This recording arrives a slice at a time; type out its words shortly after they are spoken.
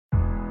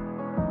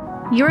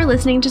You're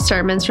listening to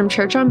sermons from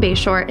Church on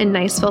Bayshore in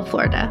Niceville,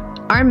 Florida.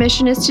 Our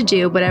mission is to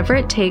do whatever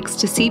it takes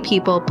to see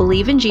people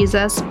believe in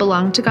Jesus,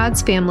 belong to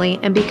God's family,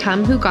 and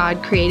become who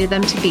God created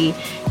them to be,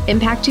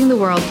 impacting the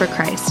world for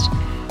Christ.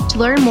 To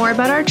learn more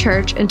about our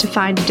church and to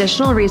find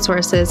additional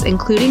resources,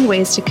 including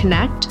ways to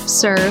connect,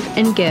 serve,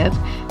 and give,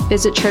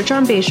 visit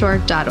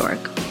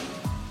churchonbayshore.org.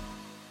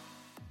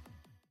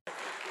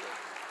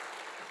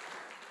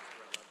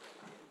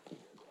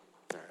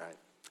 All right.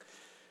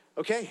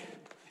 Okay.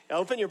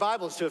 Open your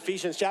Bibles to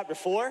Ephesians chapter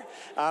 4,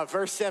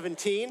 verse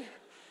 17.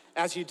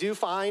 As you do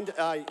find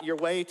your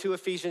way to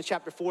Ephesians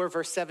chapter 4,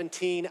 verse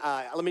 17,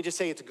 let me just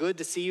say it's good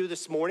to see you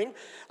this morning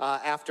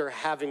after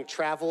having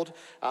traveled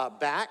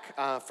back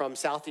from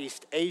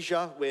Southeast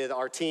Asia with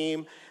our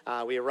team.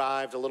 We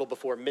arrived a little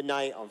before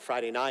midnight on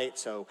Friday night,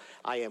 so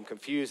I am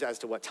confused as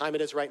to what time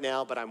it is right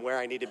now, but I'm where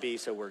I need to be,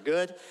 so we're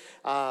good.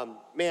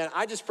 Man,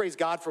 I just praise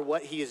God for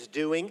what he is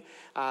doing.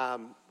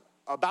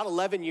 About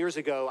 11 years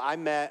ago, I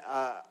met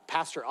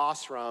Pastor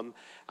Osram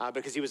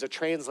because he was a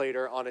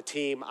translator on a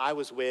team I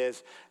was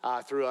with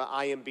through an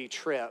IMB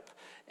trip.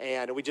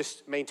 And we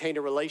just maintained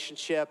a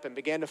relationship and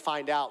began to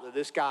find out that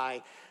this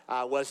guy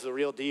was the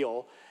real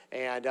deal.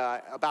 And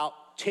about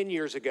 10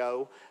 years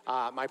ago,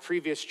 my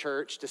previous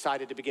church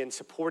decided to begin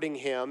supporting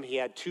him. He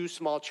had 2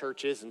 small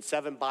churches and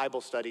 7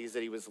 Bible studies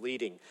that he was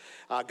leading.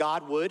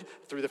 God would,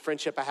 through the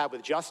friendship I had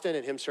with Justin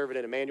and him serving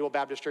at Emmanuel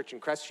Baptist Church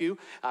in Crestview,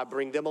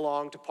 bring them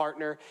along to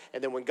partner.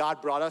 And then when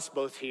God brought us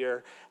both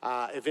here,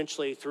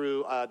 eventually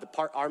through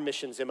our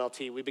missions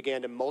MLT, we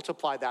began to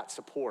multiply that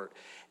support.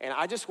 And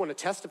I just want to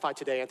testify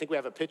today, I think we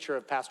have a picture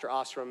of Pastor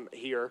Ostrom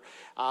here,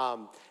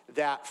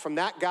 that from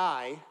that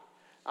guy,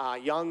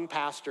 young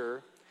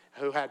pastor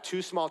who had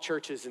 2 small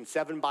churches and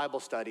 7 Bible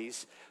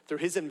studies, through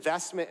his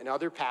investment in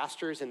other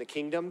pastors in the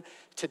kingdom,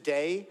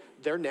 today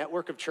their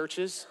network of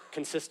churches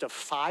consists of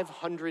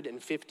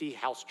 550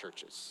 house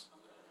churches.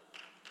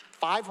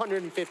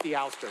 550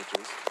 house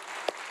churches.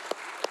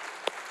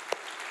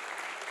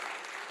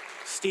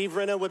 Steve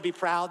Renna would be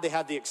proud. They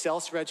have the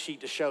Excel spreadsheet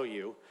to show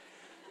you.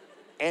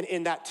 And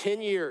in that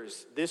 10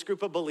 years, this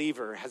group of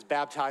believers has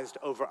baptized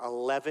over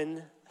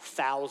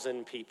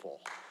 11,000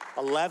 people.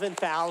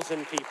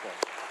 11,000 people.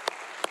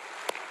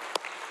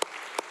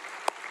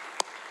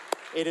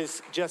 It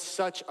is just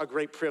such a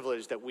great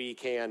privilege that we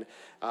can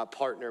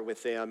partner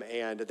with them.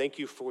 And thank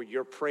you for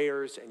your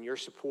prayers and your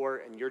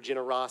support and your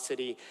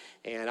generosity.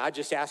 And I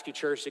just ask you,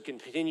 church, to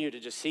continue to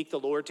just seek the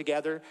Lord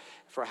together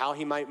for how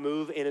he might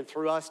move in and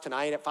through us.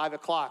 Tonight at 5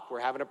 o'clock, we're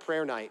having a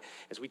prayer night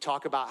as we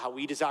talk about how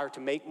we desire to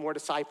make more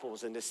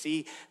disciples and to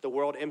see the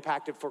world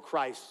impacted for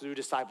Christ through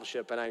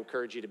discipleship. And I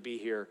encourage you to be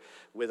here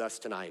with us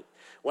tonight.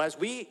 Well, as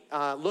we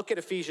look at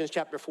Ephesians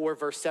chapter 4,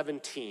 verse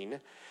 17,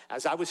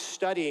 as I was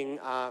studying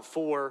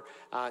for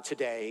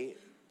today,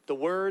 the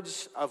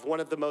words of one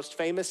of the most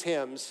famous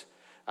hymns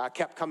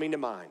kept coming to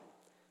mind.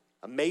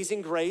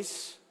 Amazing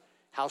grace,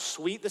 how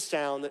sweet the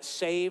sound that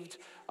saved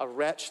a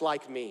wretch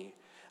like me.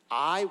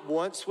 I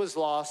once was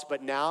lost,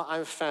 but now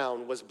I'm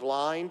found, was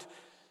blind,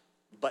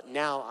 but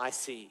now I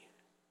see.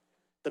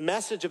 The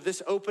message of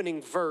this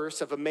opening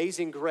verse of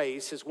amazing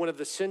grace is one of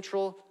the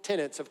central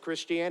tenets of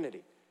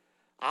Christianity.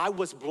 I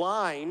was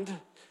blind,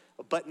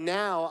 but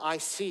now I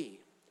see.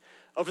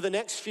 Over the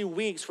next few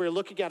weeks, we're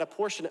looking at a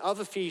portion of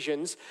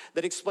Ephesians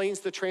that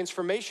explains the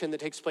transformation that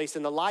takes place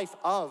in the life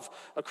of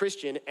a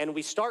Christian. And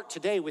we start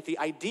today with the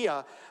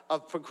idea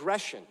of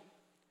progression.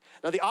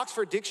 Now, the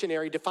Oxford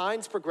Dictionary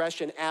defines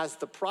progression as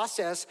the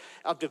process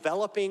of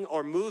developing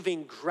or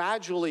moving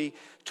gradually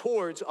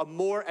towards a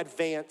more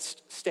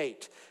advanced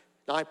state.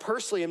 Now, I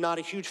personally am not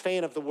a huge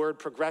fan of the word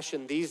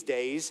progression these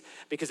days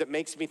because it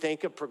makes me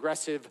think of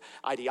progressive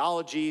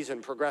ideologies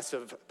and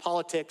progressive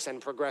politics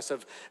and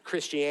progressive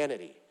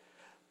Christianity.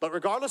 But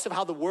regardless of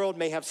how the world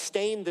may have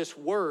stained this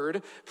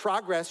word,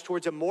 progress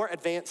towards a more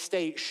advanced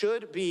state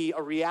should be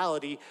a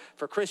reality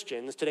for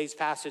Christians. Today's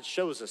passage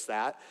shows us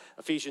that.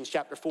 Ephesians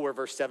chapter 4,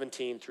 verse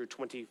 17 through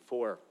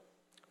 24.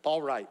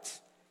 Paul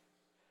writes,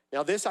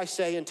 "Now this I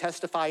say and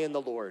testify in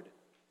the Lord,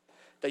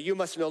 that you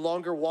must no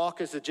longer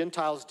walk as the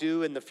Gentiles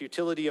do in the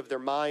futility of their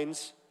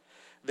minds.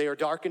 They are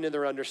darkened in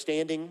their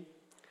understanding,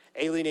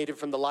 alienated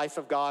from the life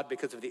of God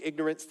because of the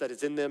ignorance that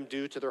is in them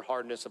due to their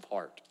hardness of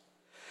heart.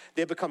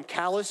 They have become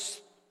callous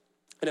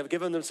and have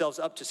given themselves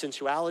up to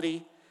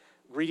sensuality,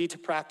 greedy to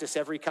practice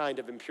every kind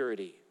of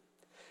impurity.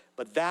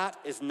 But that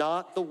is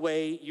not the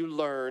way you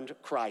learned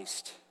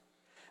Christ,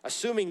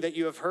 assuming that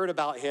you have heard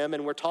about him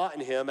and were taught in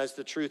him as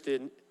the truth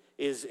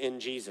is in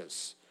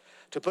Jesus,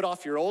 to put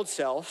off your old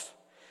self,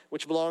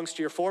 which belongs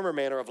to your former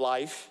manner of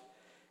life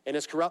and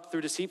is corrupt through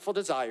deceitful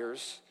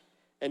desires,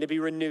 and to be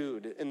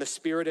renewed in the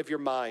spirit of your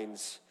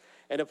minds,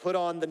 and to put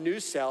on the new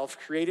self,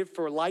 created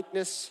for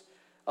likeness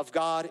of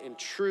God in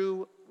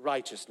true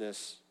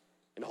righteousness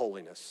and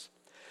holiness."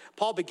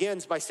 Paul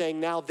begins by saying,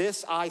 "Now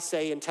this I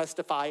say and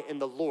testify in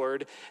the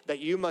Lord, that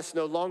you must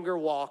no longer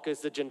walk as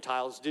the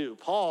Gentiles do."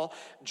 Paul,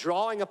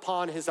 drawing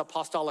upon his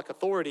apostolic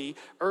authority,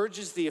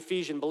 urges the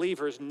Ephesian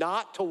believers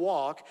not to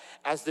walk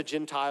as the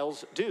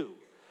Gentiles do.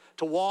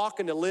 To walk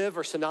and to live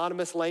are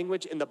synonymous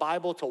language in the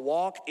Bible. To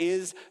walk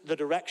is the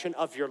direction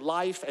of your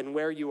life and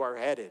where you are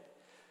headed.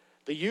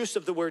 The use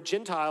of the word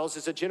Gentiles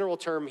is a general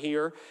term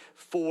here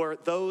for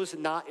those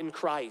not in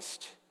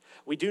Christ.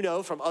 We do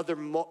know from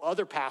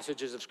other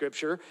passages of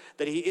Scripture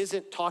that he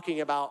isn't talking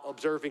about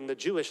observing the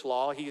Jewish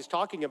law. He is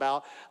talking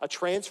about a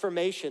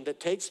transformation that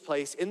takes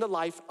place in the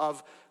life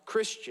of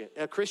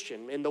a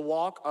Christian, in the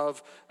walk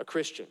of a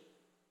Christian.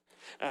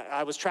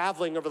 I was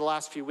traveling over the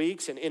last few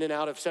weeks and in and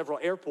out of several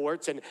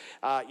airports, and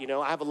I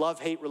have a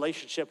love-hate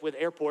relationship with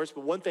airports,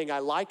 but one thing I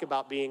like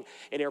about being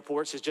in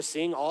airports is just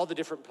seeing all the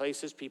different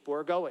places people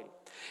are going.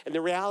 And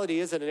the reality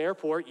is, at an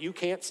airport, you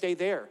can't stay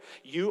there.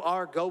 You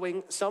are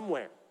going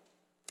somewhere.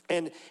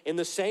 And in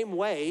the same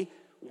way,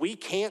 we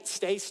can't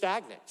stay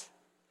stagnant.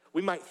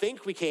 We might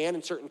think we can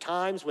in certain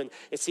times when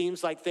it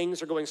seems like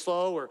things are going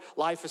slow or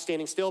life is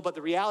standing still, but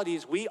the reality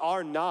is we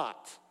are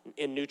not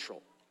in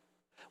neutral.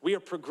 We are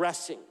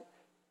progressing.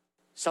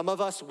 Some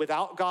of us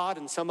without God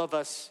and some of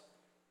us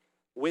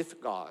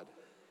with God.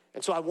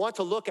 And so I want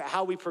to look at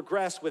how we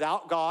progress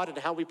without God and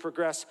how we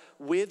progress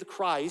with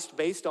Christ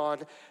based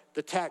on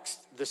the text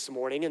this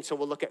morning. And so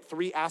we'll look at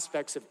three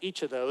aspects of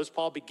each of those.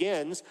 Paul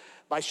begins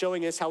by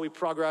showing us how we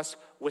progress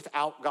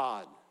without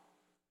God.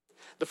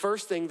 The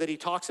first thing that he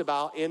talks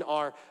about in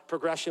our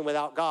progression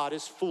without God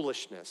is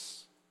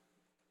foolishness.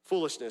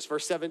 Foolishness.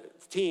 Verse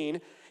 17,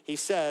 he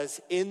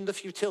says, in the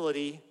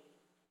futility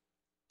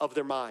of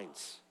their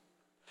minds.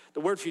 The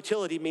word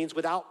futility means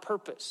without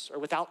purpose or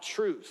without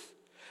truth.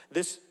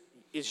 This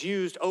is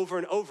used over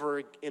and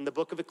over in the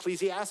book of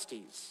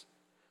Ecclesiastes.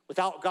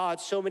 Without God,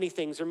 so many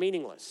things are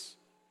meaningless.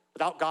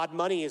 Without God,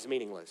 money is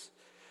meaningless.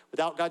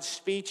 Without God,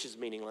 speech is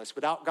meaningless.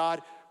 Without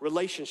God,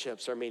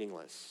 relationships are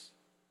meaningless.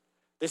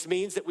 This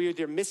means that we are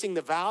either missing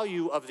the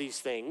value of these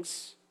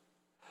things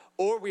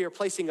or we are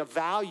placing a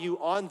value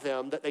on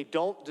them that they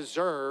don't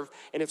deserve,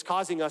 and it's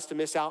causing us to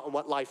miss out on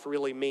what life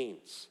really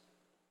means.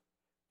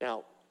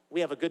 Now, we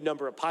have a good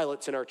number of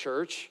pilots in our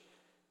church.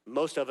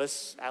 Most of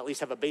us at least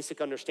have a basic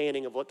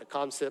understanding of what the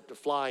concept of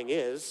flying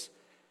is.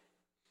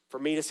 For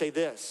me to say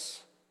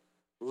this,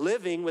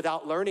 living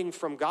without learning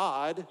from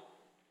God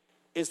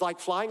is like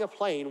flying a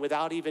plane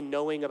without even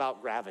knowing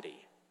about gravity.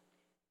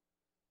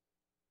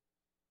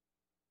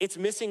 It's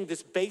missing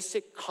this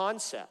basic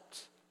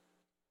concept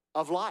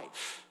of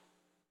life.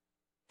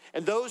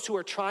 And those who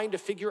are trying to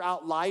figure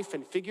out life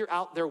and figure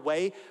out their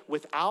way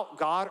without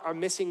God are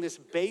missing this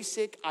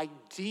basic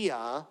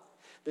idea,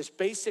 this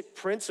basic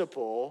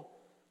principle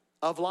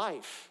of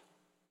life.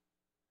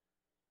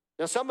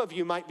 Now, some of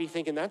you might be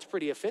thinking that's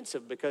pretty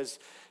offensive because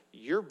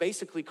you're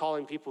basically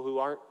calling people who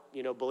aren't,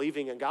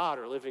 believing in God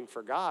or living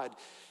for God,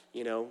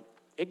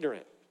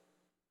 ignorant.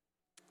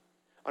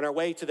 On our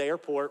way to the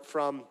airport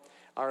from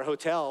our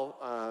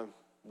hotel,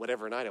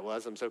 whatever night it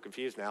was, I'm so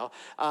confused now,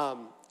 I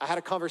had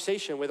a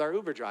conversation with our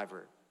Uber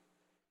driver.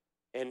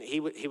 And he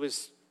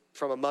was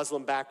from a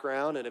Muslim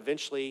background, and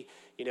eventually,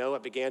 I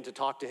began to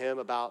talk to him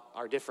about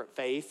our different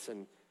faiths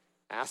and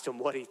asked him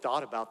what he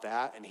thought about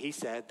that. And he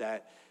said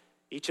that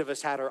each of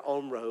us had our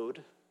own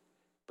road,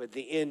 but in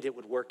the end it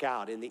would work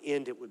out. In the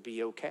end it would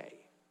be okay.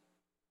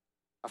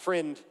 A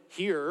friend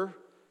here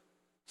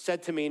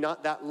said to me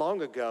not that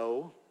long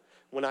ago,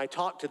 when I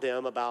talked to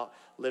them about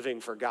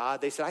living for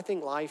God, they said, I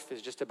think life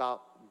is just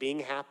about being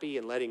happy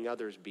and letting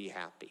others be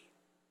happy.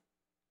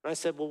 And I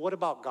said, well, what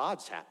about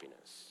God's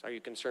happiness? Are you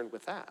concerned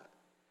with that?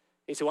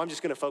 He said, well, I'm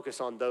just going to focus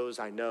on those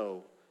I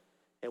know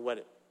and what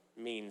it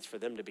means for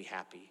them to be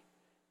happy.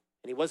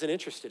 And he wasn't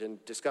interested in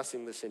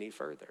discussing this any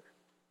further.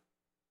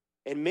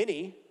 And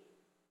many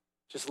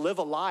just live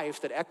a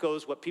life that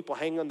echoes what people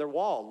hang on their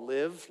wall.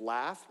 Live,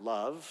 laugh,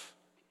 love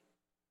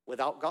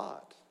without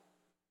God.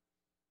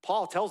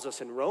 Paul tells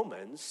us in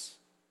Romans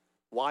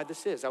why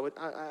this is. I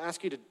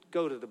ask you to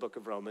go to the book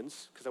of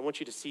Romans because I want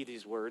you to see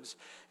these words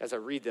as I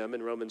read them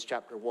in Romans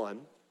chapter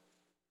 1.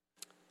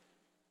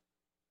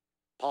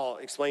 Paul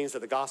explains that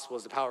the gospel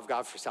is the power of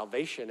God for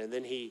salvation, and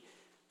then he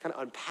kind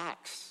of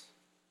unpacks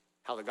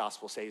how the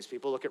gospel saves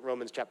people. Look at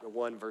Romans chapter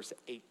 1, verse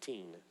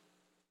 18.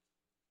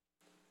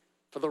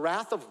 For the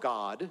wrath of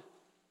God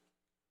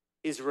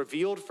is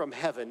revealed from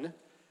heaven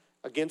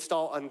against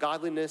all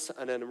ungodliness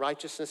and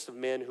unrighteousness of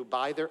men who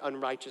by their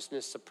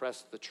unrighteousness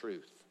suppress the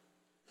truth.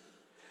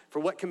 For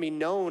what can be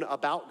known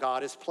about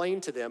God is plain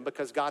to them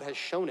because God has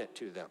shown it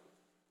to them.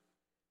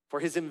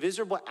 For his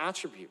invisible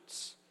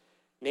attributes,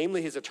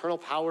 namely his eternal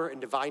power and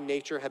divine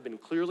nature, have been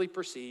clearly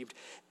perceived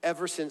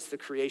ever since the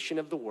creation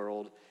of the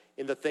world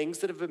in the things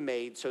that have been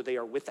made, so they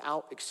are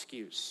without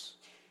excuse.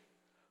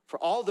 For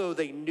although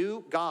they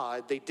knew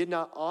God, they did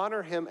not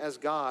honor him as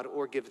God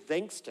or give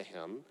thanks to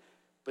him,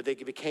 but they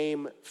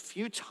became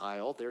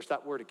futile, there's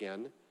that word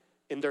again,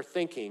 in their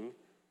thinking,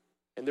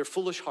 and their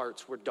foolish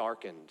hearts were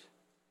darkened.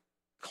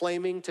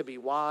 Claiming to be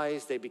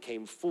wise, they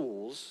became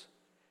fools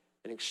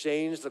and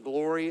exchanged the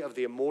glory of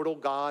the immortal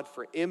God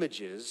for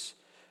images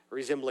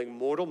resembling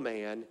mortal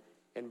man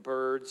and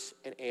birds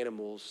and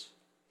animals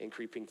and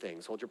creeping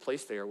things. Hold your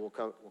place there. We'll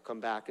come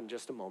back in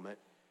just a moment.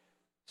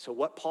 So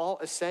what Paul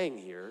is saying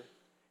here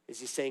is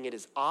he's saying it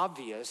is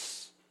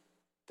obvious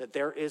that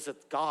there is a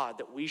God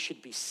that we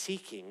should be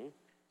seeking.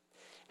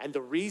 And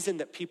the reason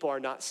that people are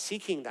not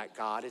seeking that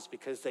God is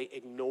because they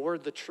ignore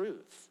the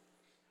truth.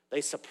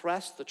 They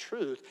suppress the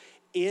truth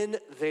in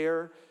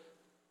their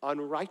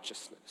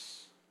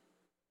unrighteousness.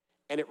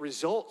 And it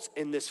results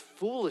in this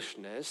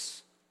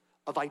foolishness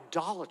of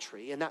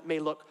idolatry, and that may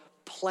look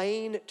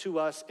plain to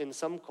us in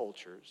some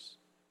cultures,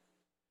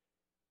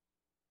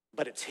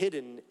 but it's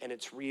hidden and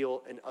it's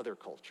real in other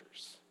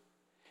cultures.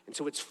 And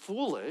so it's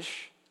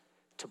foolish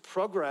to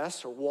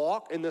progress or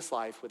walk in this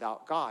life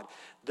without God.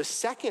 The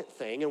second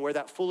thing, and where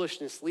that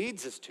foolishness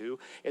leads us to,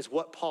 is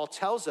what Paul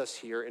tells us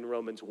here in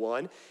Romans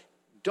 1,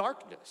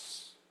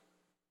 darkness.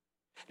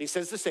 And he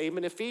says the same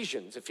in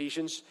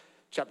Ephesians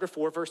chapter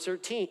 4, verse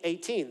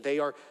 18. They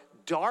are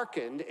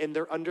darkened in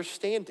their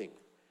understanding,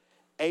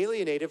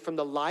 alienated from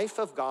the life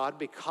of God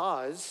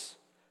because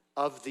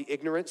of the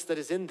ignorance that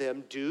is in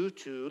them due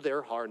to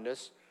their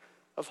hardness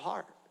of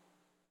heart.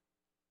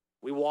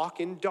 We walk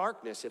in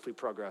darkness if we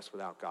progress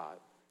without God.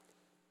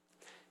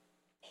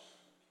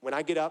 When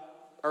I get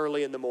up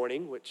early in the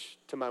morning, which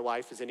to my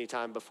wife is any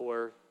time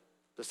before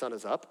the sun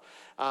is up,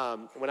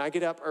 when I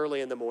get up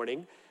early in the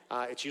morning,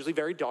 it's usually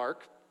very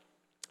dark,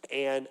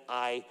 and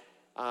I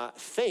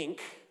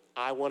think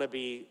I want to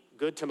be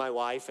good to my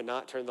wife and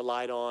not turn the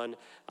light on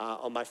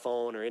my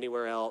phone or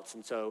anywhere else.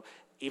 And so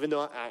even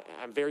though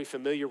I'm very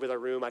familiar with our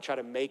room, I try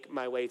to make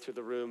my way through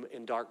the room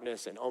in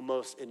darkness, and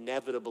almost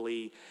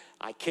inevitably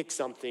I kick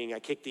something, I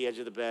kick the edge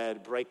of the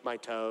bed, break my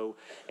toe,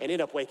 and end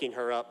up waking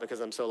her up because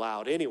I'm so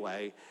loud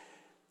anyway.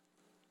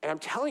 And I'm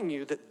telling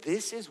you that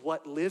this is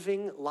what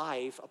living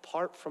life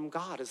apart from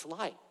God is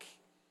like.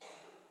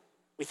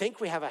 We think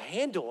we have a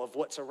handle of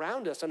what's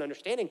around us and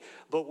understanding,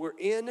 but we're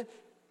in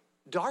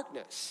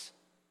darkness.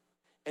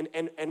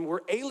 And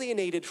we're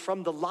alienated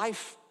from the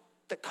life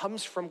that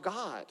comes from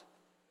God.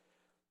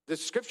 The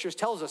scriptures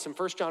tells us in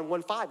 1 John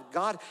 1:5,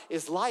 God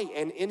is light,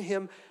 and in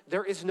him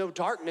there is no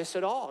darkness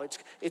at all.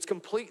 It's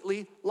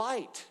completely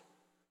light.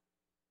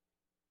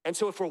 And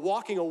so if we're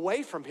walking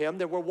away from him,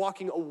 then we're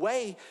walking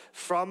away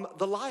from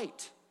the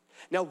light.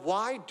 Now,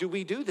 why do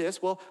we do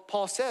this? Well,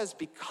 Paul says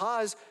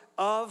because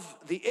of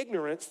the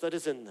ignorance that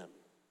is in them.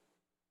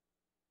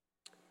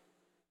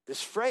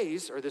 This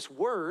phrase, or this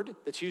word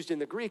that's used in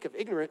the Greek of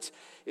ignorance,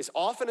 is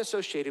often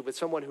associated with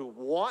someone who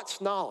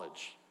wants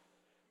knowledge,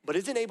 but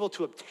isn't able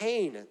to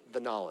obtain the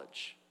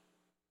knowledge.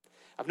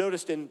 I've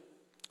noticed in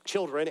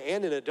children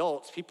and in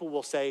adults, people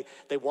will say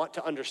they want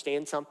to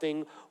understand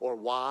something or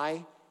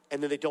why,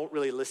 and then they don't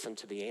really listen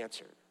to the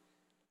answer.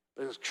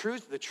 But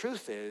the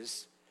truth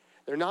is,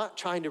 they're not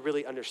trying to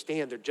really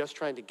understand, they're just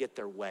trying to get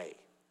their way.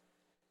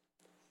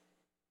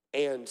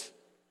 And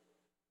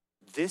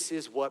this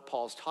is what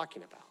Paul's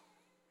talking about.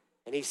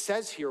 And he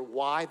says here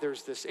why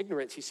there's this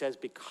ignorance. He says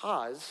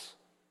because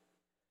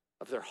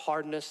of their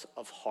hardness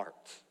of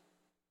heart.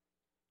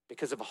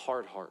 Because of a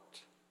hard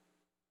heart.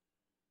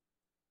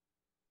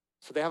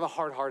 So they have a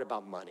hard heart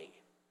about money.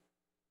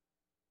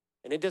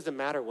 And it doesn't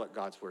matter what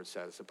God's word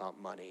says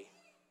about money.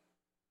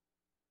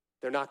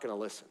 They're not going to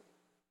listen.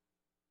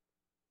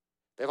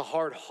 They have a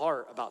hard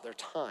heart about their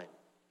time.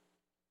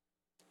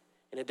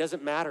 And it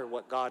doesn't matter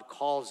what God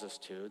calls us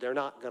to. They're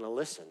not going to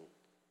listen.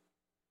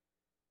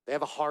 They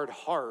have a hard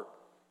heart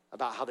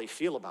about how they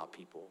feel about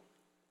people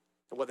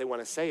and what they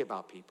want to say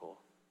about people.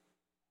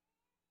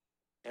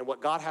 And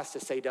what God has to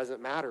say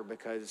doesn't matter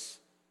because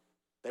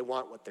they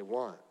want what they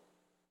want.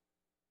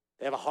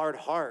 They have a hard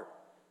heart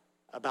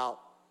about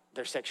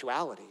their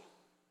sexuality.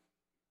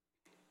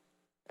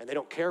 And they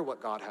don't care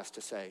what God has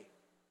to say.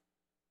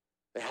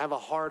 They have a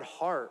hard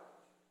heart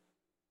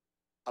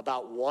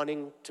about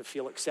wanting to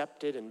feel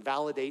accepted and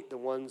validate the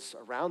ones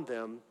around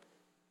them,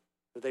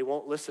 but they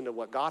won't listen to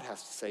what God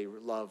has to say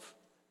love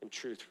and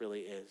truth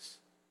really is.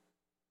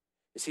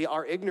 You see,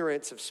 our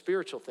ignorance of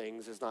spiritual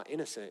things is not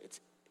innocent,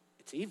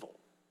 it's evil.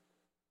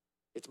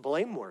 It's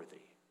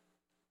blameworthy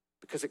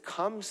because it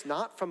comes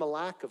not from a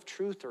lack of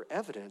truth or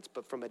evidence,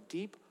 but from a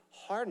deep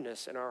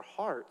hardness in our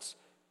hearts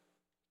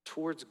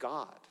towards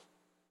God.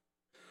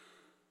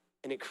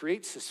 And it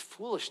creates this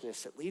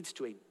foolishness that leads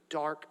to a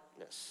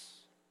darkness.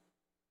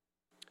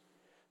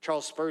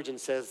 Charles Spurgeon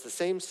says, the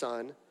same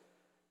sun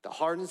that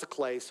hardens the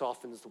clay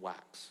softens the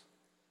wax.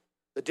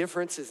 The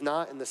difference is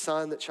not in the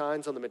sun that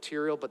shines on the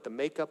material, but the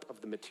makeup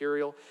of the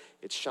material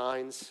it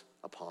shines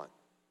upon.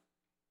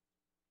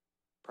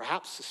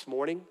 Perhaps this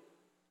morning,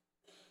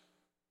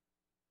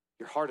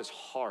 your heart is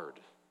hard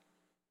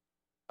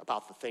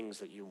about the things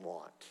that you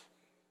want,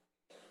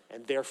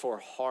 and therefore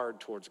hard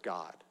towards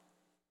God.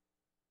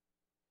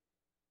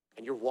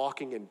 And you're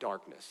walking in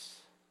darkness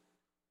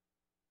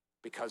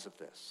because of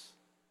this.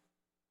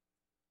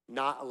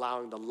 Not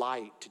allowing the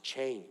light to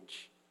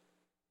change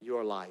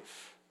your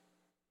life.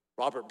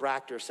 Robert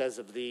Brachter says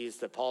of these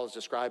that Paul is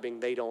describing,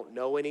 they don't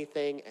know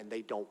anything and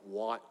they don't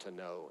want to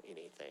know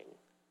anything.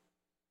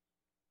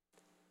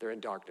 They're in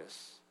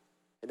darkness.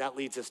 And that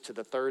leads us to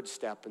the third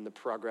step in the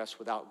progress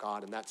without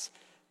God, and that's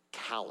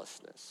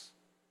callousness.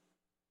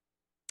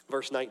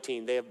 Verse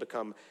 19, they have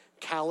become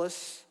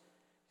callous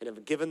and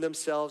have given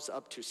themselves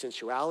up to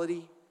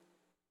sensuality,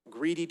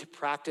 greedy to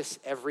practice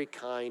every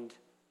kind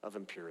of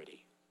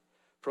impurity.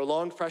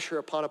 Prolonged pressure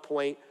upon a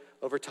point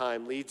over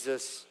time leads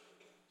us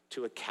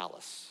to a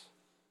callous.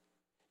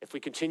 If we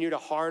continue to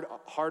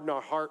harden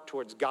our heart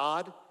towards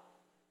God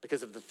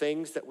because of the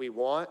things that we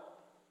want,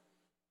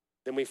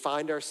 then we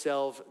find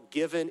ourselves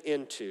given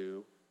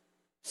into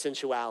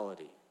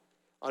sensuality,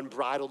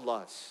 unbridled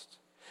lust.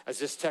 As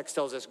this text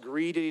tells us,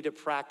 greedy to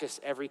practice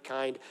every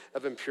kind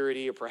of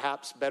impurity, or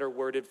perhaps better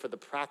worded, for the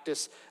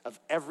practice of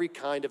every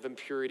kind of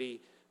impurity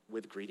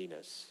with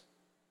greediness.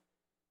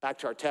 Back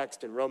to our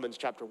text in Romans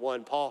chapter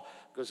 1, Paul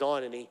goes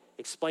on and he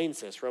explains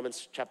this.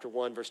 Romans chapter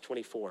 1, verse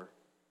 24.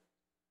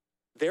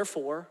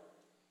 Therefore,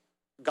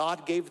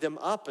 God gave them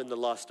up in the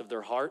lust of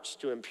their hearts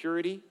to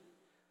impurity,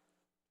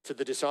 to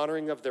the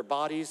dishonoring of their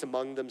bodies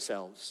among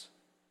themselves,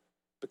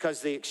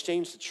 because they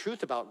exchanged the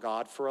truth about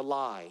God for a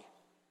lie,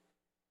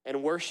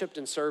 and worshiped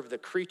and served the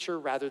creature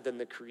rather than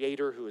the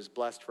Creator, who is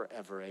blessed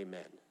forever.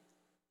 Amen.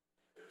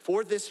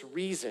 For this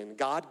reason,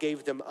 God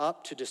gave them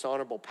up to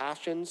dishonorable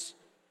passions.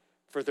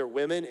 For their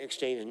women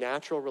exchanged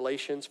natural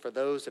relations for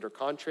those that are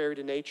contrary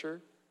to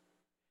nature.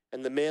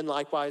 And the men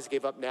likewise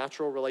gave up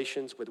natural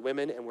relations with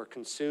women and were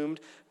consumed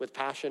with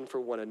passion for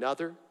one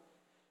another,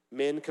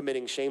 men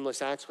committing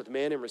shameless acts with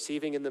men and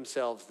receiving in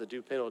themselves the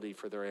due penalty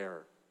for their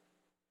error.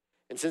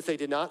 And since they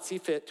did not see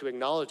fit to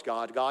acknowledge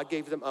God, God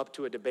gave them up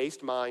to a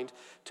debased mind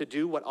to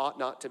do what ought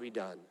not to be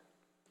done.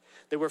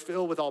 They were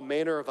filled with all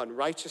manner of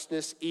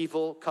unrighteousness,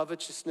 evil,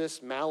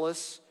 covetousness,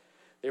 malice.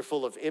 They are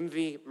full of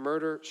envy,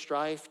 murder,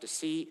 strife,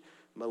 deceit,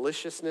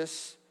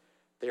 maliciousness.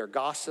 They are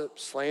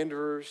gossips,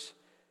 slanderers,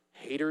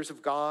 haters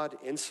of God,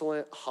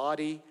 insolent,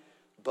 haughty,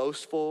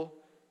 boastful,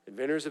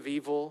 inventors of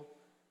evil,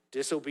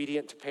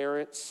 disobedient to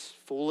parents,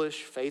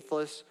 foolish,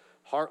 faithless,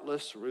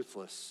 heartless,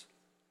 ruthless.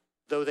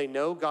 Though they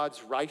know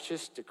God's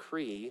righteous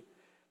decree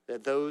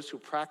that those who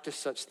practice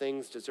such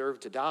things deserve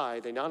to die,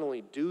 they not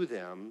only do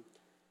them,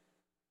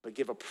 but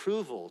give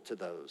approval to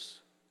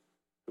those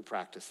who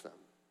practice them.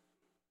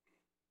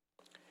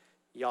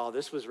 Y'all,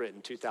 this was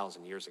written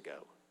 2,000 years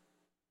ago.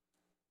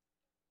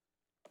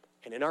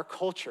 And in our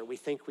culture, we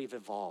think we've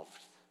evolved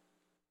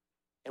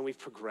and we've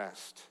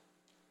progressed.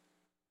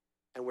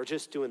 And we're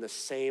just doing the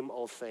same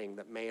old thing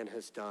that man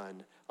has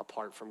done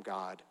apart from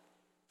God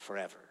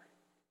forever.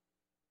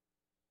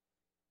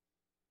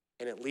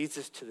 And it leads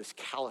us to this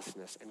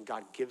callousness, and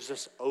God gives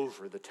us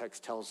over, the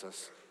text tells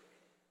us,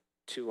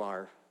 to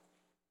our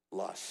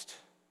lust.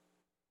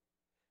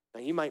 Now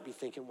you might be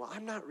thinking, well,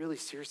 I'm not really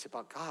serious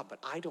about God, but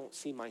I don't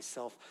see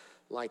myself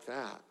like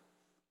that.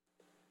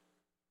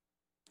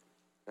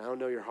 I don't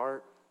know your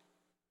heart,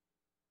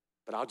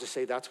 but I'll just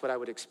say that's what I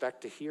would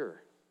expect to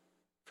hear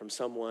from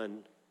someone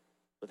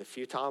with a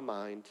futile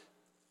mind,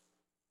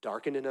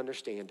 darkened in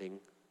understanding,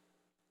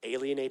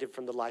 alienated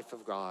from the life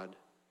of God,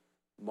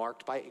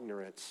 marked by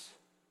ignorance,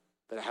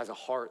 that has a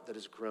heart that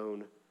has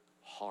grown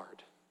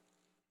hard.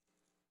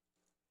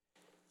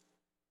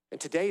 And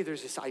today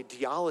there's this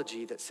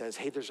ideology that says,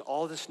 hey, there's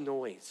all this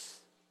noise.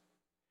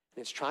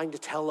 And it's trying to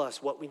tell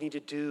us what we need to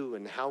do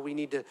and how we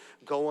need to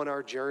go on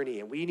our journey.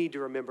 And we need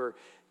to remember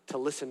to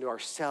listen to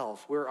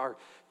ourselves. We're our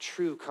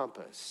true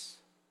compass.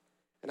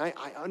 And I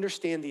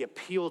understand the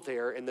appeal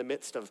there in the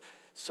midst of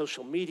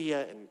social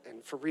media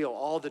and for real,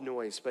 all the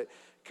noise. But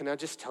can I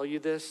just tell you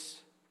this?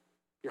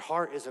 Your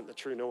heart isn't the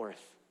true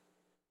north.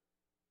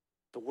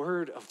 The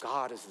word of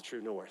God is the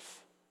true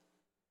north.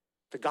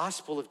 The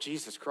gospel of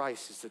Jesus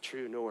Christ is the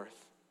true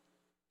north.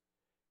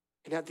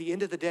 And at the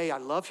end of the day, I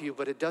love you,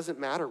 but it doesn't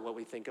matter what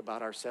we think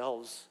about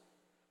ourselves.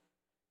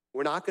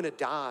 We're not going to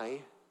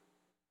die,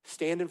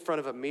 stand in front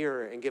of a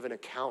mirror and give an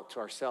account to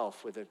ourselves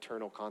with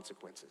eternal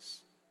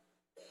consequences.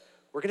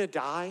 We're going to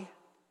die, and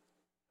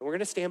we're going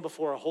to stand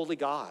before a holy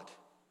God,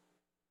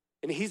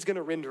 and he's going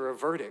to render a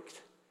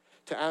verdict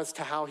as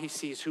to how he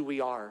sees who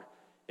we are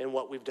and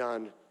what we've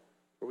done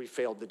or we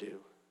failed to do.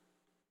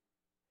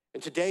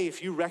 And today,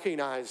 if you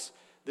recognize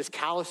this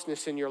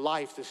callousness in your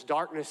life, this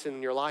darkness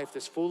in your life,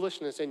 this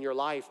foolishness in your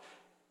life,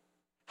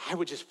 I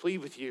would just plead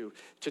with you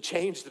to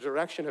change the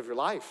direction of your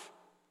life.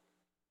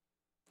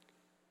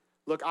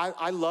 Look,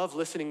 I love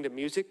listening to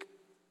music.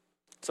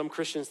 Some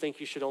Christians think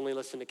you should only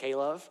listen to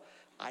K-Love.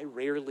 I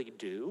rarely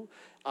do.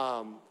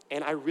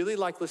 And I really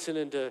like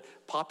listening to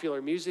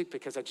popular music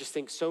because I just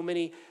think so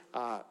many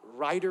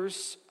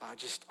writers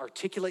just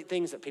articulate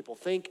things that people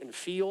think and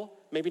feel.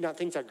 Maybe not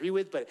things I agree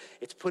with, but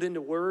it's put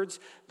into words.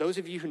 Those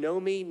of you who know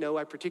me know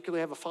I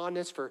particularly have a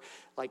fondness for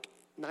like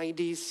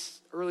 90s,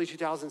 early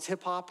 2000s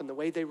hip hop and the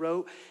way they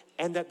wrote.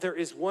 And that there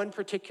is one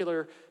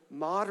particular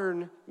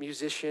modern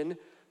musician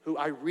who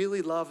I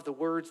really love the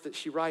words that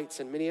she writes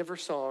in many of her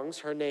songs.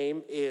 Her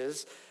name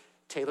is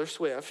Taylor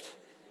Swift.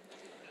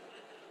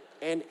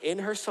 And in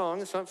her song,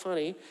 it's not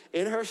funny,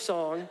 in her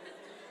song,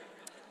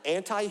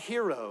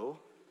 Anti-Hero,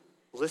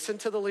 listen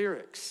to the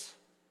lyrics.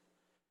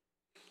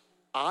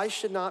 I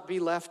should not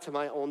be left to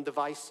my own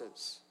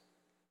devices.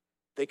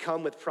 They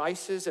come with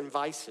prices and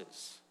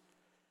vices.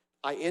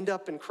 I end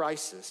up in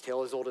crisis,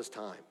 tale as old as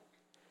time.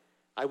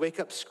 I wake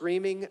up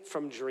screaming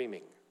from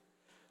dreaming.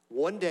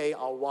 one day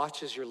I'll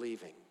watch as you're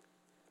leaving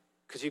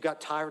because you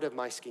got tired of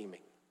my scheming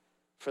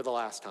for the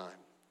last time.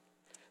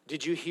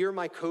 Did you hear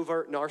my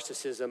covert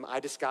narcissism I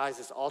disguise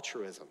as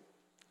altruism?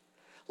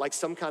 Like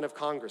some kind of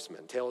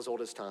congressman, tale as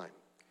old as time.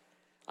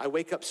 I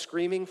wake up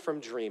screaming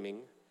from dreaming.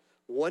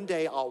 One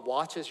day I'll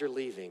watch as you're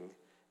leaving,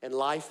 and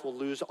life will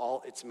lose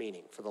all its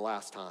meaning for the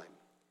last time.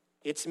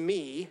 It's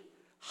me.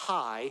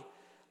 Hi,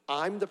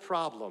 I'm the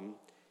problem.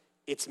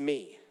 It's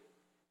me.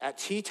 At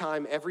tea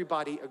time,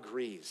 everybody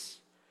agrees.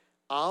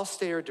 I'll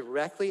stare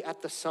directly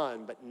at the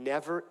sun, but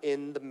never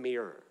in the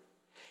mirror.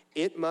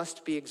 It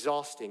must be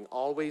exhausting,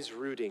 always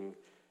rooting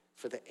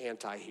for the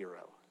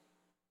anti-hero.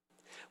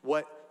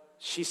 What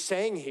she's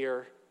saying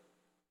here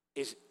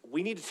is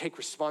we need to take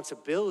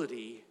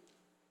responsibility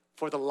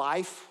for the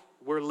life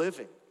we're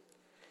living.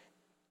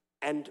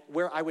 And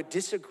where I would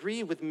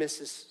disagree with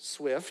Mrs.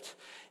 Swift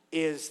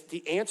is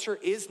the answer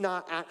is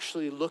not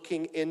actually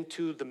looking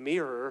into the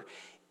mirror,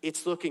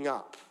 it's looking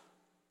up.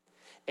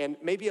 And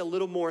maybe a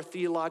little more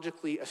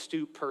theologically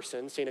astute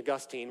person, St.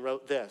 Augustine,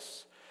 wrote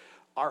this: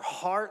 our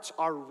hearts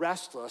are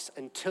restless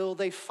until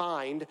they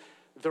find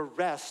the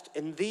rest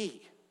in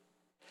thee.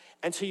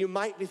 And so you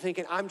might be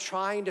thinking, I'm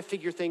trying to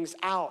figure things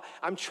out.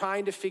 I'm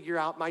trying to figure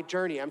out my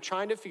journey. I'm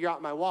trying to figure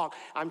out my walk.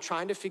 I'm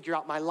trying to figure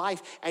out my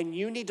life. And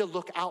you need to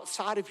look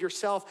outside of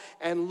yourself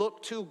and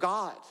look to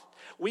God.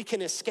 We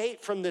can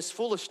escape from this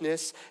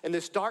foolishness and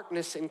this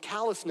darkness and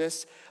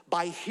callousness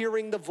by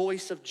hearing the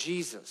voice of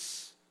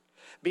Jesus,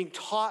 being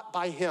taught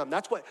by him.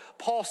 That's what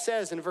Paul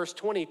says in verse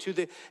 20 to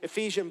the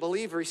Ephesian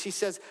believers. He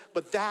says,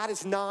 but that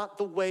is not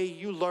the way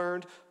you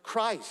learned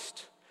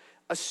Christ,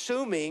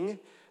 assuming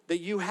that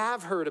you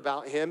have heard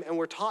about him and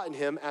were taught in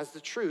him as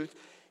the truth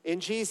in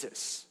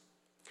Jesus.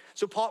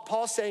 So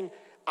Paul's saying,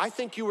 I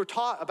think you were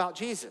taught about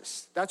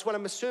Jesus. That's what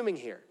I'm assuming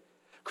here.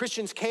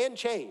 Christians can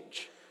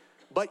change,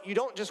 but you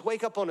don't just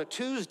wake up on a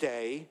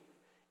Tuesday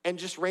and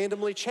just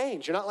randomly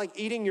change. You're not like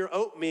eating your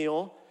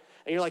oatmeal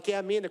and you're like,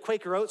 yeah, me and the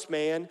Quaker Oats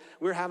man,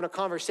 we were having a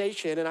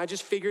conversation and I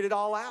just figured it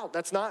all out.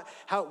 That's not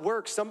how it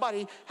works.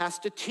 Somebody has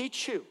to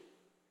teach you.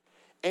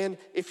 And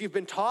if you've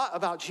been taught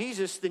about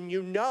Jesus, then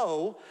you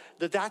know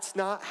that that's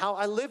not how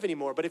I live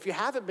anymore. But if you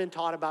haven't been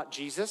taught about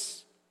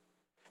Jesus,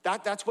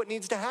 that's what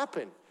needs to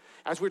happen.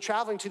 As we're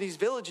traveling to these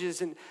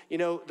villages and,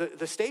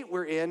 the state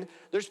we're in,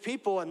 there's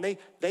people and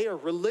they are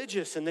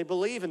religious and they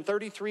believe in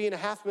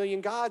 33.5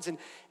 million gods and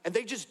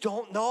they just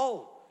don't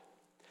know.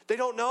 They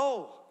don't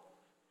know.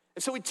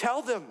 And so we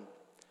tell them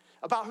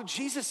about who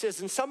Jesus is,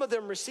 and some of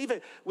them receive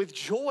it with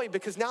joy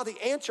because now the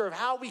answer of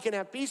how we can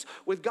have peace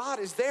with God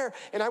is there.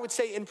 And I would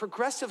say in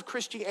progressive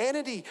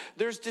Christianity,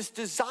 there's this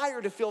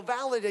desire to feel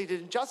validated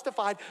and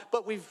justified,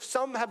 but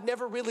some have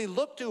never really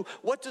looked to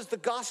what does the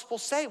gospel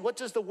say? What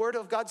does the word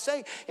of God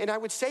say? And I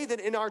would say that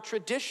in our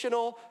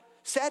traditional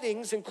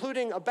settings,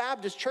 including a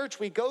Baptist church,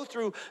 we go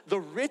through the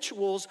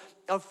rituals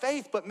of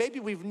faith, but maybe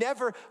we've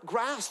never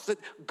grasped that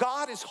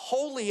God is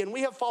holy and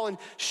we have fallen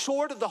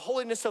short of the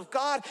holiness of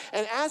God.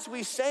 And as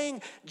we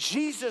sang,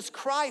 Jesus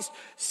Christ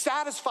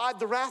satisfied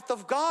the wrath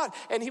of God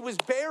and he was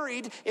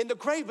buried in the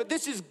grave. But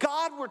this is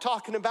God we're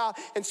talking about.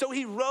 And so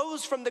he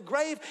rose from the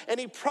grave and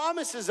he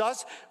promises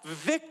us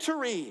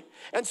victory.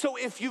 And so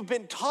if you've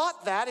been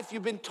taught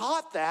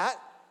that,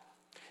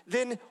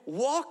 then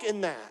walk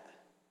in that.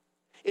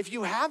 If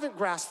you haven't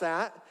grasped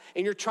that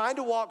and you're trying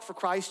to walk for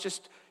Christ,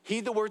 just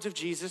heed the words of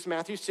Jesus,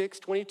 Matthew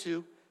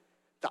 6:22.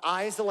 The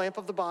eye is the lamp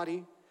of the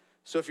body.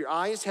 So if your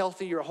eye is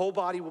healthy, your whole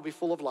body will be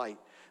full of light.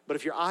 But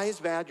if your eye is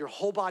bad, your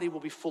whole body will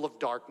be full of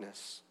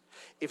darkness.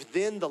 If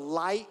then the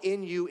light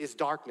in you is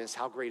darkness,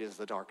 how great is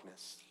the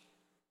darkness?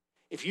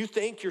 If you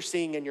think you're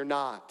seeing and you're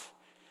not,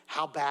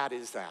 how bad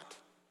is that,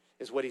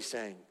 is what he's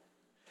saying.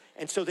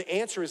 And so the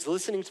answer is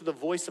listening to the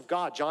voice of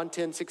God. John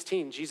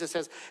 10:16, Jesus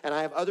says, and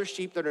I have other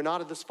sheep that are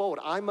not of this fold.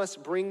 I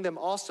must bring them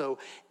also,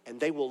 and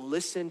they will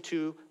listen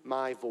to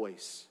my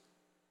voice.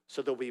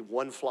 So there'll be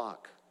one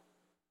flock,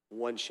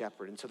 one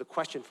shepherd. And so the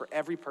question for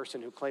every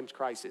person who claims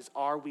Christ is,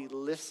 are we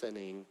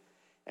listening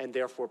and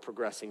therefore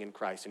progressing in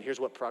Christ? And here's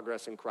what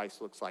progress in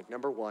Christ looks like.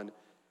 Number one,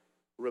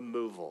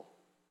 removal.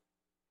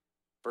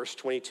 Verse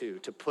 22,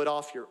 to put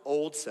off your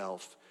old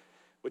self,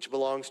 which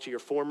belongs to your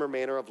former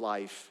manner of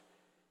life,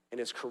 and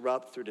is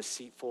corrupt through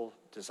deceitful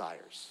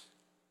desires.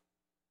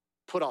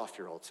 Put off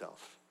your old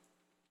self.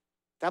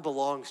 That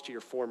belongs to your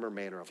former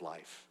manner of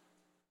life.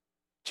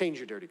 Change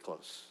your dirty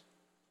clothes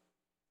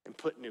and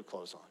put new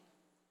clothes on.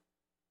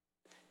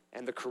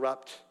 And the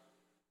corrupt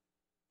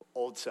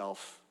old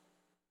self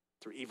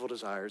through evil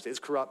desires is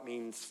corrupt,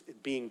 means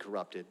being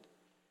corrupted.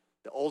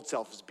 The old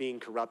self is being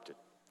corrupted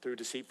through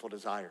deceitful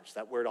desires.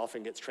 That word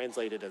often gets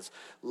translated as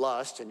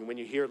lust, and when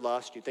you hear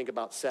lust, you think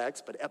about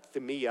sex, but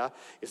epithemia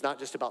is not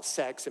just about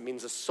sex. It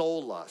means a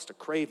soul lust, a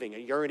craving, a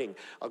yearning,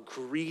 a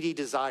greedy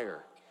desire,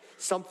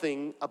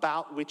 something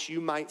about which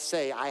you might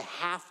say, I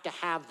have to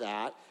have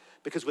that,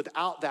 because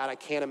without that, I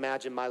can't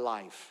imagine my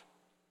life.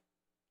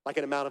 Like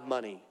an amount of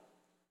money,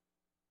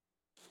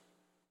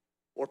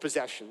 or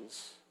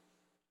possessions,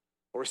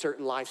 or a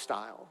certain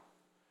lifestyle,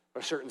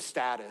 or certain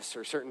status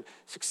or certain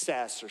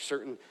success or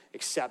certain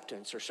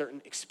acceptance or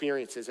certain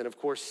experiences, and of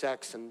course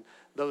sex and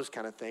those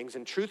kind of things.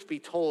 And truth be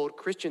told,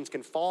 Christians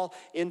can fall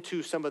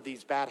into some of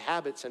these bad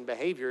habits and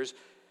behaviors.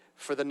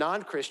 For the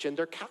non-Christian,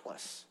 they're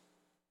callous.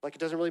 Like, it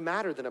doesn't really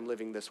matter that I'm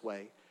living this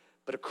way.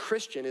 But a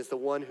Christian is the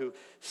one who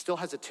still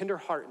has a tender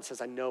heart and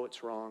says, I know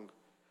it's wrong.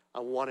 I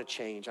want to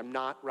change. I'm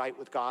not right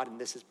with God, and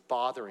this is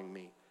bothering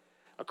me.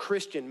 A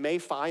Christian may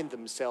find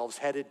themselves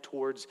headed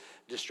towards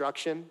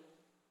destruction,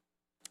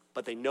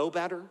 but they know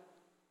better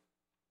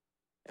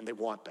and they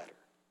want better.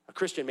 A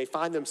Christian may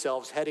find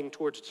themselves heading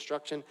towards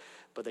destruction,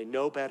 but they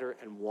know better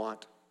and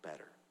want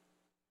better.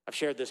 I've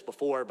shared this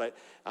before, but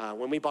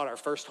when we bought our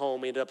first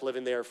home, we ended up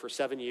living there for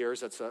 7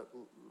 years. That's the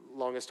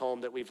longest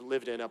home that we've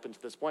lived in up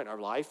until this point in our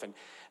life. And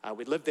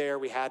we lived there.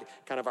 We had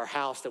kind of our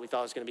house that we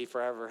thought was going to be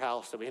forever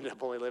house that we ended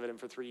up only living in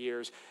for 3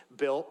 years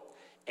built.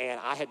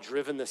 And I had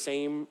driven the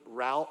same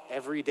route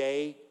every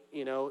day,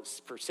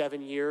 for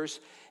 7 years.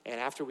 And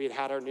after we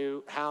had our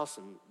new house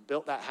and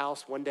built that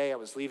house, one day I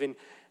was leaving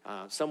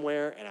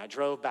somewhere and I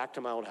drove back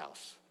to my old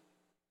house.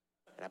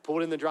 And I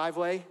pulled in the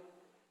driveway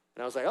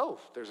and I was like, oh,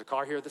 there's a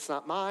car here that's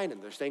not mine,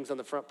 and there's things on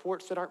the front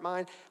porch that aren't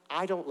mine.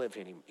 I don't live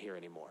here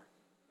anymore.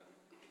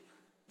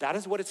 That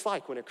is what it's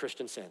like when a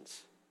Christian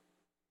sins.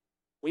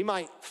 We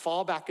might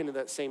fall back into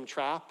that same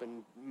trap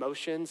and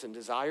motions and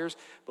desires,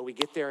 but we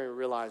get there and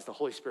realize the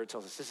Holy Spirit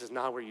tells us this is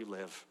not where you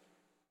live.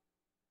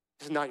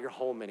 This is not your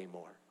home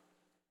anymore.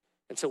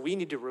 And so we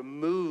need to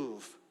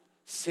remove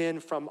sin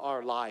from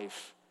our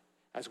life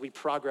as we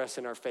progress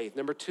in our faith.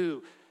 Number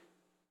 2,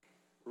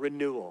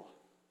 renewal.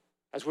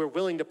 As we're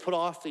willing to put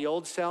off the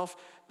old self,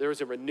 there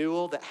is a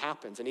renewal that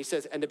happens. And he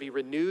says, and to be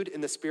renewed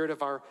in the spirit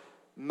of our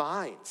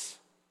minds.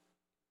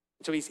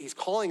 And so he's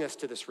calling us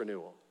to this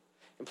renewal,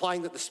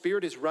 implying that the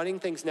Spirit is running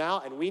things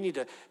now, and we need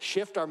to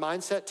shift our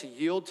mindset to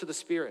yield to the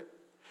Spirit.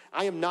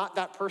 I am not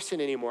that person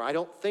anymore. I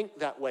don't think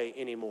that way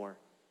anymore.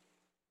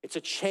 It's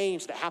a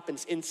change that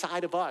happens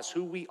inside of us,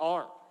 who we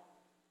are.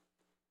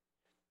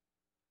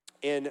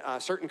 In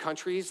certain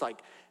countries,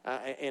 like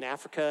in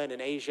Africa and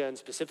in Asia, and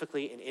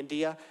specifically in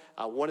India,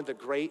 one of the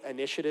great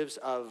initiatives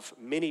of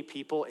many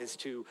people is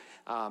to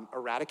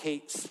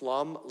eradicate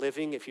slum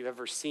living. If you've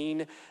ever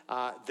seen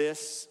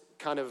this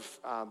kind of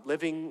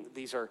living,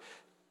 these are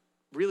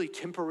really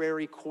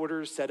temporary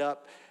quarters set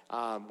up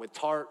with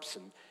tarps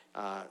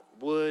and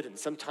wood and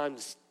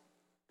sometimes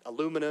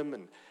aluminum,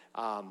 and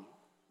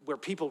where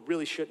people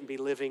really shouldn't be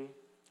living.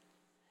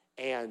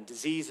 And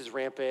disease is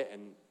rampant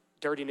and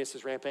dirtiness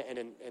is rampant. And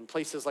in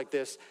places like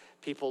this,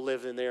 people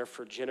live in there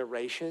for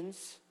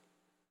generations.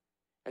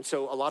 And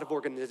so a lot of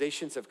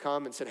organizations have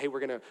come and said, hey,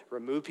 we're going to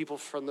remove people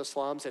from the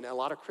slums. And a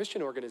lot of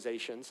Christian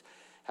organizations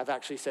have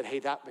actually said, hey,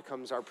 that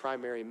becomes our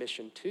primary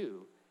mission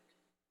too.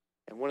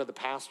 And one of the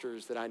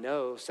pastors that I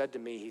know said to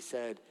me, he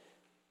said,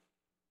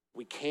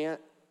 we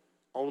can't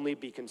only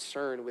be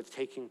concerned with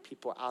taking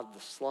people out of the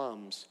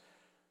slums.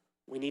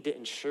 We need to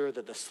ensure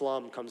that the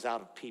slum comes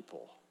out of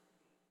people.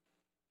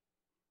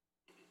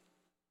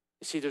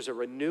 You see, there's a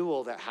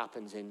renewal that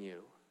happens in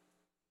you.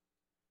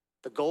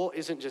 The goal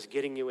isn't just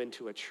getting you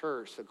into a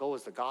church. The goal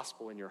is the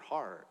gospel in your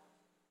heart.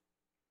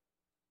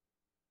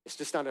 It's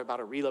just not about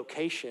a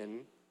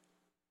relocation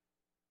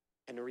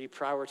and a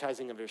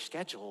reprioritizing of your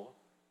schedule.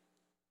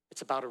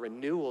 It's about a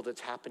renewal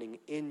that's happening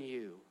in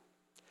you.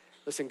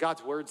 Listen,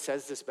 God's word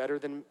says this better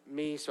than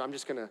me, so I'm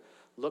just going to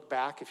look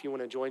back, if you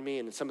want to join me,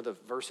 in some of the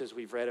verses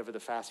we've read over the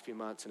past few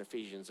months in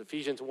Ephesians.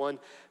 Ephesians 1,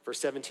 verse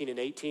 17 and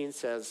 18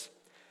 says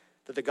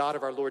that the God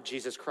of our Lord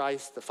Jesus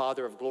Christ, the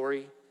Father of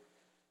glory,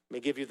 may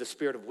give you the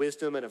spirit of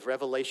wisdom and of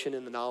revelation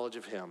in the knowledge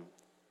of him,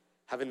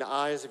 having the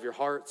eyes of your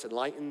hearts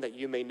enlightened, that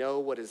you may know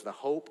what is the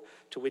hope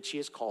to which he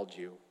has called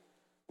you,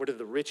 what are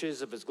the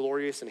riches of his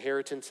glorious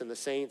inheritance in the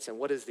saints, and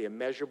what is the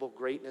immeasurable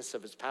greatness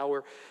of his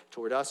power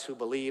toward us who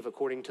believe,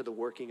 according to the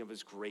working of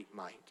his great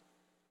might.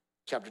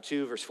 Chapter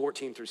 2, verse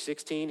 14 through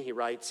 16, he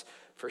writes,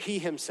 for he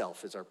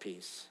himself is our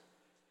peace,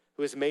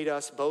 who has made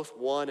us both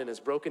one and has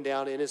broken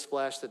down in his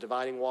flesh the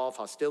dividing wall of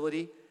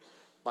hostility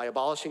by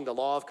abolishing the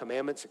law of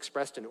commandments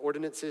expressed in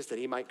ordinances, that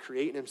he might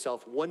create in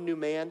himself one new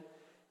man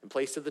in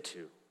place of the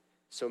two,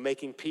 so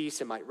making peace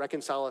and might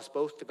reconcile us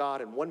both to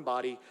God in one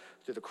body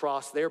through the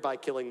cross, thereby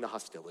killing the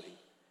hostility.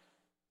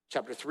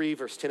 Chapter 3,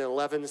 verse 10 and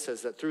 11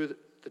 says that through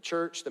the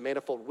church, the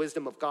manifold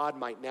wisdom of God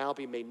might now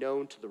be made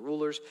known to the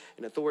rulers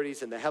and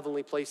authorities in the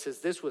heavenly places.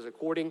 This was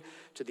according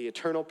to the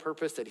eternal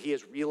purpose that he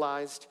has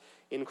realized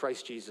in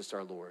Christ Jesus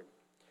our Lord.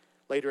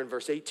 Later in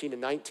verse 18 and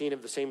 19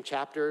 of the same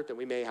chapter, that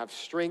we may have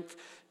strength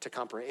to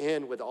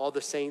comprehend with all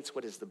the saints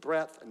what is the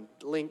breadth and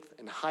length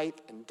and height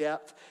and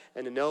depth,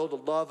 and to know the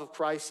love of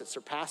Christ that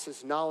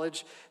surpasses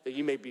knowledge, that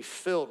you may be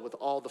filled with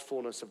all the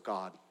fullness of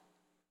God.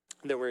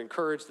 And that we're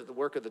encouraged that the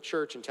work of the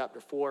church in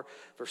chapter 4,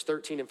 verse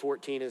 13 and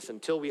 14 is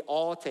until we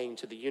all attain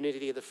to the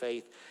unity of the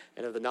faith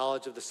and of the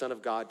knowledge of the Son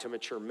of God, to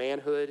mature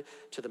manhood,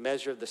 to the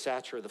measure of the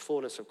stature of the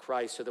fullness of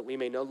Christ, so that we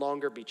may no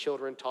longer be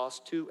children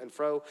tossed to and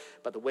fro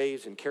by the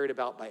waves and carried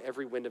about by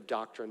every wind of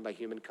doctrine, by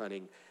human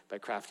cunning, by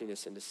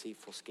craftiness and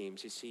deceitful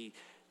schemes. You see,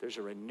 there's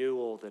a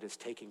renewal that is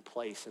taking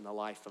place in the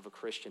life of a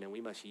Christian, and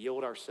we must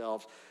yield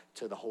ourselves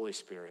to the Holy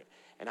Spirit.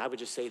 And I would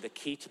just say the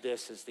key to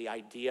this is the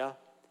idea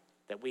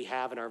that we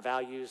have in our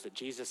values that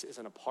Jesus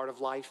isn't a part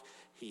of life,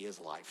 he is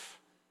life.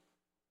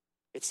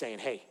 It's saying,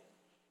 hey,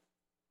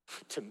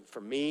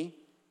 for me,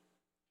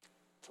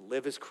 to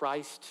live as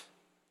Christ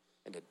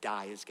and to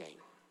die as gain.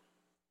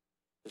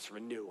 This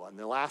renewal. And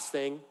the last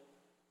thing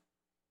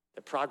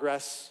that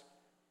progress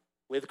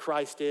with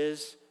Christ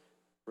is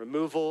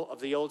removal of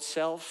the old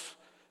self,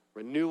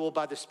 renewal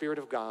by the Spirit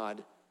of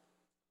God,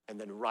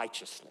 and then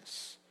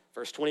righteousness.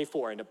 Verse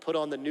 24, and to put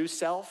on the new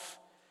self,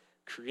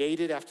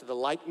 created after the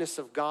likeness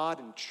of God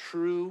in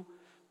true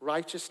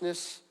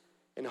righteousness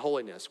and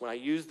holiness. When I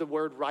use the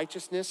word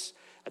righteousness,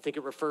 I think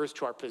it refers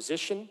to our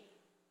position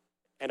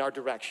and our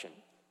direction.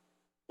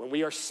 When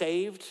we are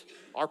saved,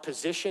 our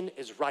position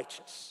is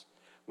righteous.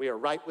 We are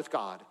right with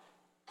God.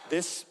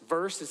 This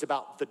verse is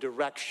about the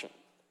direction.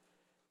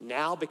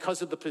 Now,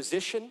 because of the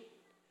position,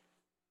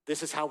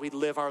 this is how we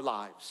live our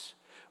lives.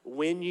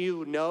 When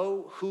you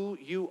know who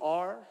you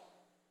are,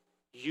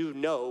 you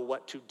know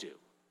what to do.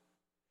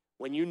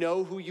 When you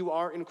know who you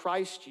are in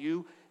Christ,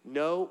 you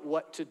know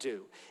what to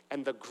do.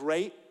 And the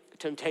great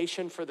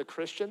temptation for the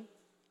Christian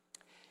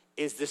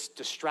is this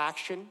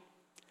distraction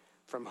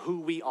from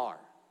who we are.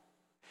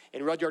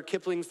 In Rudyard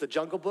Kipling's The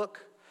Jungle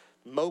Book,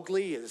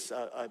 Mowgli is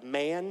a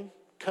man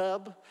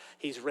cub.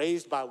 He's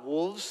raised by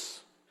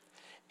wolves,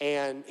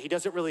 and he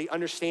doesn't really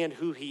understand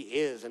who he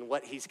is and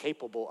what he's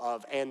capable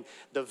of. And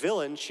the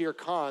villain, Shere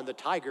Khan, the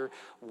tiger,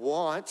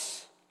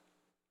 wants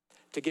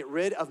to get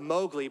rid of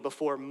Mowgli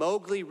before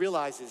Mowgli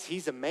realizes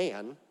he's a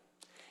man,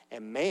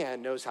 and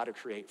man knows how to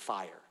create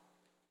fire,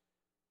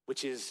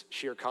 which is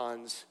Shere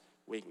Khan's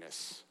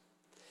weakness.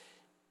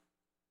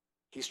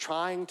 He's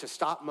trying to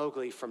stop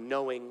Mowgli from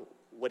knowing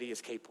what he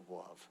is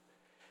capable of.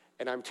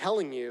 And I'm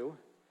telling you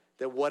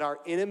that what our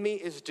enemy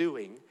is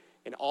doing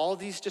in all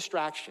these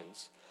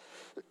distractions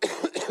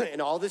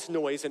and all this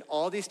noise and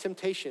all these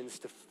temptations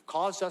to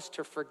cause us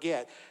to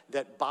forget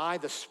that by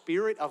the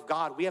Spirit of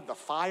God, we have the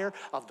fire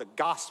of the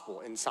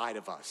gospel inside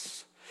of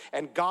us.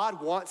 And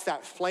God wants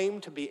that flame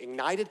to be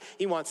ignited.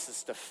 He wants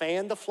us to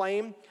fan the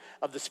flame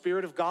of the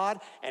Spirit of God,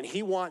 and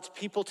he wants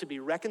people to be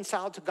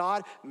reconciled to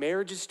God,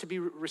 marriages to be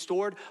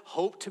restored,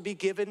 hope to be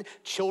given,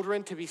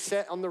 children to be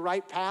set on the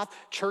right path,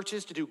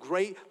 churches to do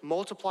great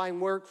multiplying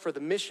work for the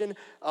mission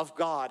of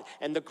God.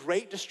 And the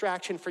great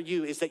distraction for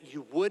you is that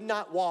you would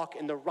not walk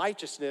in the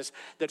righteousness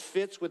that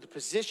fits with the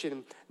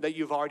position that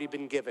you've already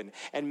been given.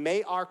 And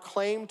may our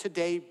claim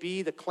today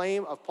be the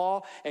claim of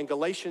Paul in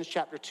Galatians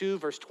chapter 2,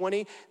 verse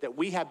 20, that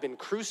we have been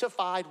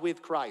crucified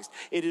with Christ.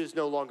 It is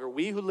no longer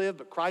we who live,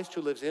 but Christ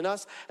who lives in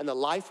us. And the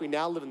life we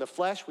now live in the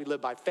flesh, we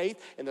live by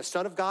faith in the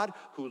Son of God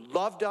who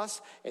loved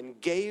us and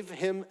gave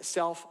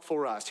himself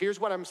for us. Here's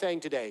what I'm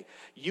saying today.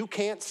 You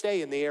can't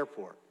stay in the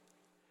airport.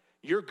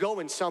 You're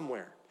going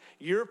somewhere.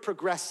 You're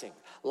progressing.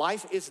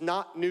 Life is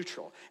not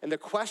neutral. And the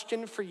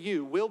question for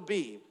you will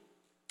be,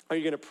 are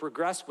you going to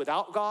progress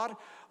without God,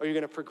 or are you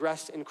going to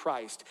progress in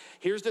Christ?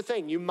 Here's the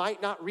thing. You might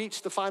not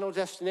reach the final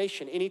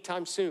destination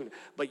anytime soon,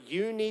 but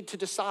you need to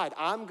decide,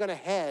 I'm going to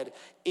head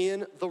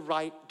in the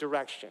right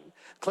direction.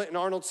 Clinton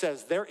Arnold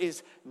says, there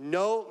is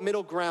no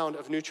middle ground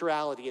of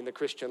neutrality in the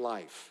Christian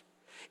life.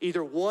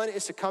 Either one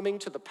is succumbing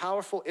to the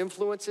powerful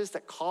influences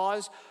that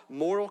cause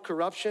moral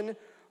corruption,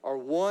 or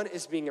one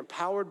is being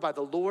empowered by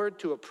the Lord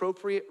to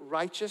appropriate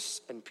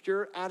righteous and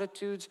pure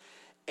attitudes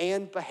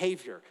and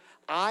behavior.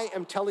 I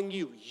am telling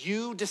you,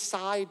 you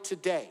decide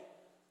today,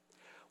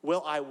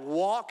 will I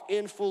walk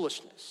in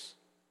foolishness?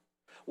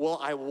 Will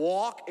I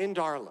walk in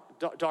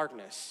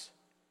darkness?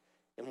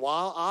 And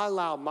while I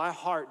allow my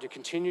heart to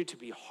continue to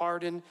be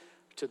hardened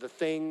to the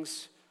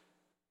things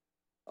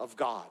of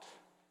God.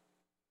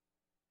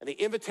 And the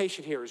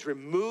invitation here is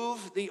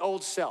remove the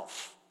old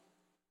self.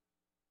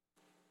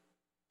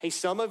 Hey,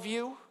 some of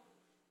you,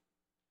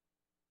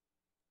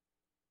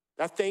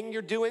 that thing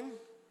you're doing,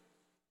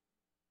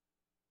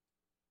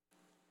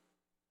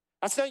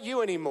 that's not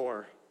you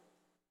anymore.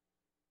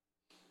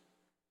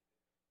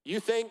 You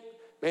think,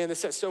 man,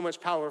 this has so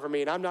much power over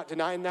me, and I'm not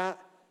denying that.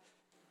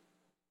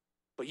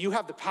 But you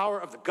have the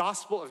power of the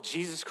gospel of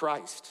Jesus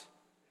Christ.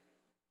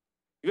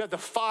 You have the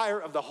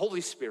fire of the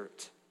Holy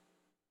Spirit.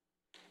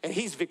 And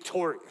he's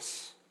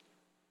victorious.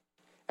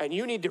 And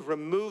you need to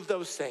remove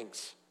those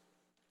things.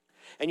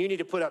 And you need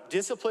to put up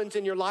disciplines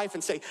in your life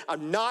and say,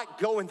 I'm not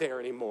going there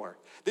anymore.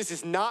 This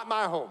is not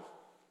my home.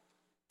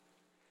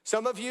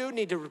 Some of you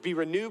need to be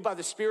renewed by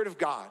the Spirit of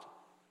God.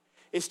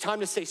 It's time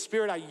to say,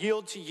 Spirit, I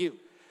yield to you.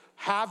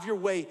 Have your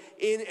way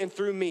in and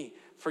through me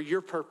for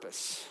your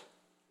purpose.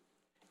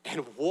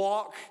 And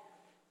walk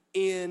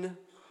in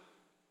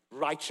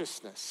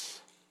righteousness.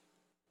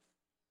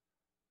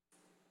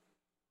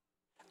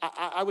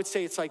 I would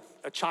say it's like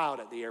a child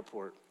at the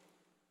airport.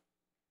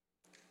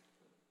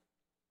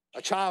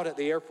 A child at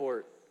the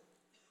airport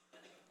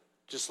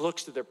just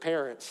looks to their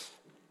parents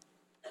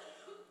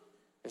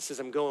and says,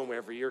 I'm going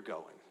wherever you're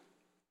going.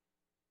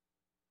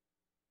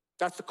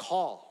 That's the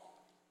call.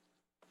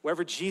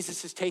 Wherever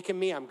Jesus has taken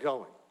me, I'm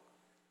going.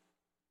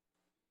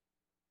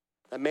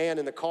 a man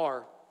in the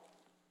car,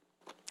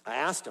 I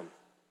asked him,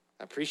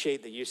 I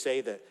appreciate that you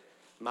say that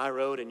my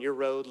road and your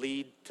road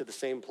lead to the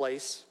same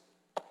place.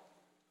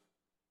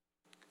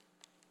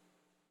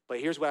 But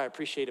here's what I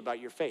appreciate about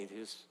your faith.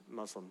 He's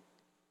Muslim.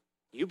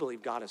 You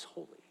believe God is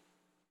holy.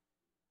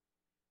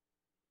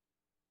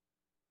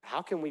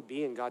 How can we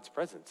be in God's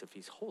presence if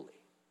he's holy?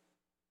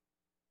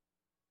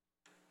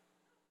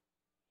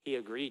 He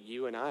agreed,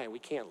 you and I, we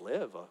can't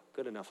live a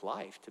good enough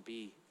life to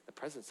be in the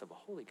presence of a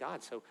holy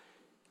God. So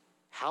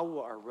how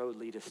will our road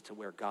lead us to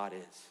where God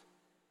is?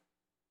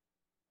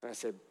 And I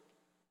said,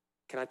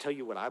 can I tell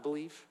you what I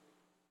believe?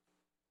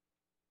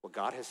 What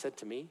God has said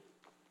to me?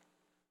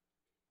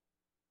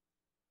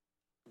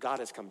 God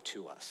has come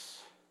to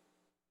us,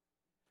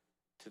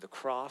 to the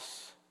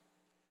cross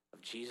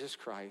of Jesus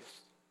Christ,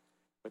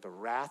 where the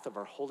wrath of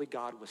our holy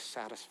God was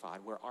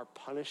satisfied, where our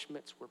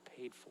punishments were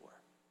paid for.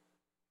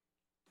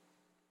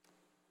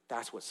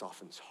 That's what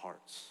softens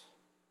hearts.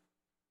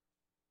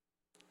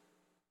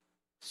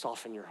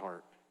 Soften your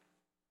heart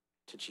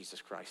to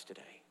Jesus Christ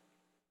today.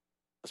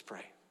 Let's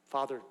pray.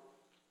 Father,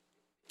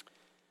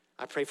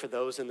 I pray for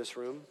those in this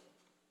room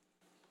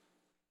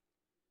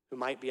who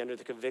might be under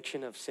the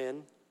conviction of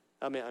sin,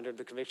 under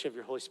the conviction of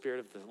your Holy Spirit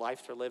of the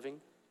life they're living.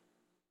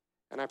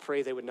 And I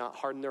pray they would not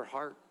harden their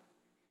heart.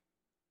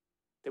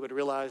 They would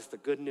realize the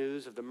good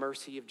news of the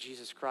mercy of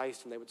Jesus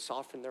Christ, and they would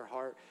soften their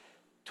heart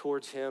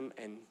towards him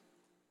and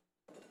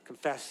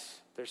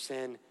confess their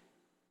sin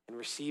and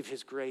receive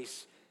his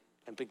grace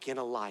and begin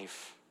a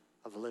life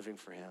of living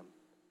for him.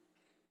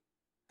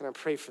 And I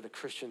pray for the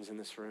Christians in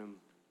this room.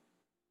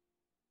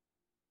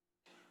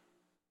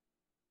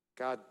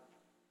 God,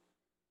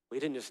 we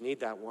didn't just need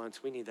that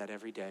once, we need that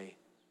every day.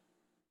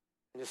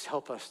 And just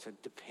help us to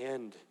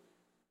depend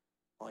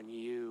on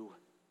you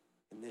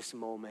in this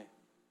moment,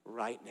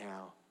 right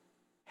now.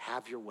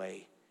 Have your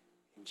way.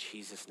 In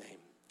Jesus' name,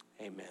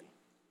 amen.